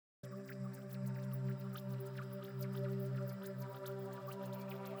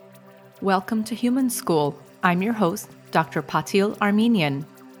Welcome to Human School. I'm your host, Dr. Patil Armenian.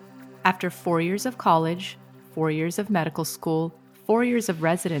 After 4 years of college, 4 years of medical school, 4 years of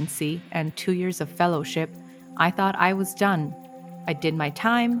residency, and 2 years of fellowship, I thought I was done. I did my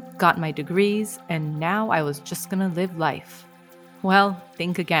time, got my degrees, and now I was just gonna live life. Well,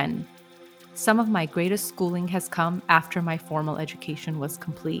 think again. Some of my greatest schooling has come after my formal education was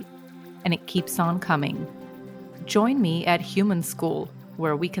complete, and it keeps on coming. Join me at Human School,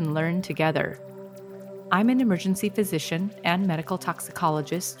 where we can learn together. I'm an emergency physician and medical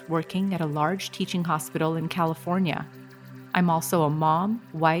toxicologist working at a large teaching hospital in California. I'm also a mom,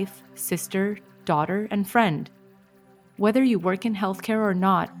 wife, sister, daughter, and friend. Whether you work in healthcare or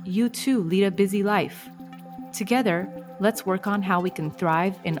not, you too lead a busy life. Together, let's work on how we can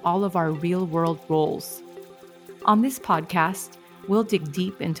thrive in all of our real-world roles. On this podcast, we'll dig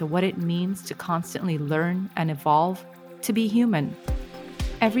deep into what it means to constantly learn and evolve, to be human.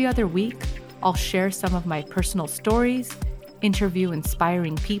 Every other week, I'll share some of my personal stories, interview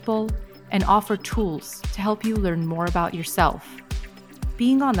inspiring people, and offer tools to help you learn more about yourself.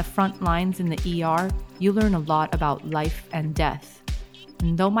 Being on the front lines in the ER, you learn a lot about life and death.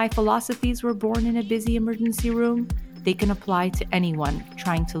 And though my philosophies were born in a busy emergency room, they can apply to anyone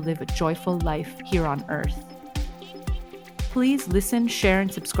trying to live a joyful life here on Earth. Please listen, share,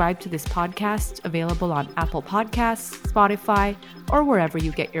 and subscribe to this podcast, available on Apple Podcasts, Spotify, or wherever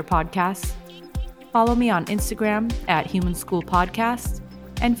you get your podcasts. Follow me on Instagram at Human School Podcast,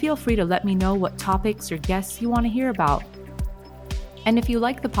 and feel free to let me know what topics or guests you want to hear about. And if you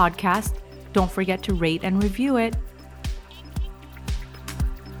like the podcast, don't forget to rate and review it.